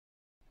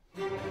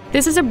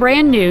This is a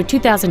brand new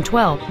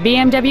 2012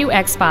 BMW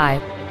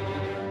X5.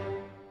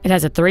 It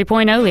has a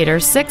 3.0-liter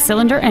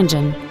six-cylinder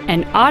engine,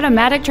 an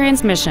automatic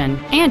transmission,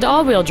 and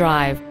all-wheel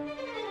drive.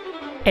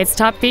 Its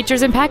top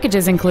features and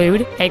packages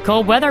include a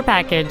cold weather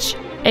package,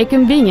 a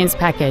convenience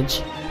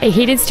package, a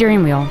heated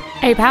steering wheel,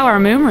 a power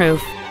moonroof,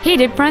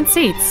 heated front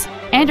seats,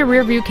 and a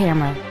rear-view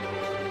camera.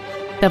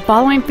 The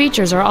following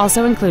features are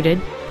also included: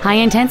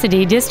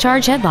 high-intensity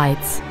discharge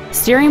headlights,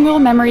 steering wheel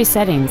memory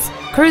settings,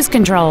 cruise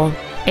control,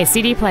 a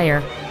CD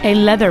player, a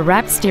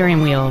leather-wrapped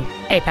steering wheel,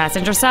 a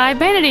passenger side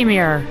vanity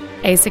mirror,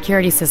 a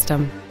security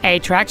system, a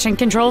traction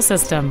control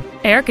system,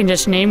 air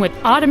conditioning with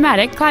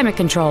automatic climate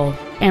control,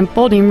 and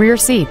folding rear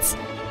seats.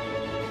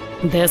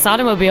 This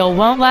automobile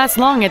won't last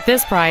long at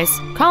this price.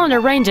 Call and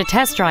arrange a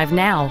test drive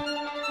now.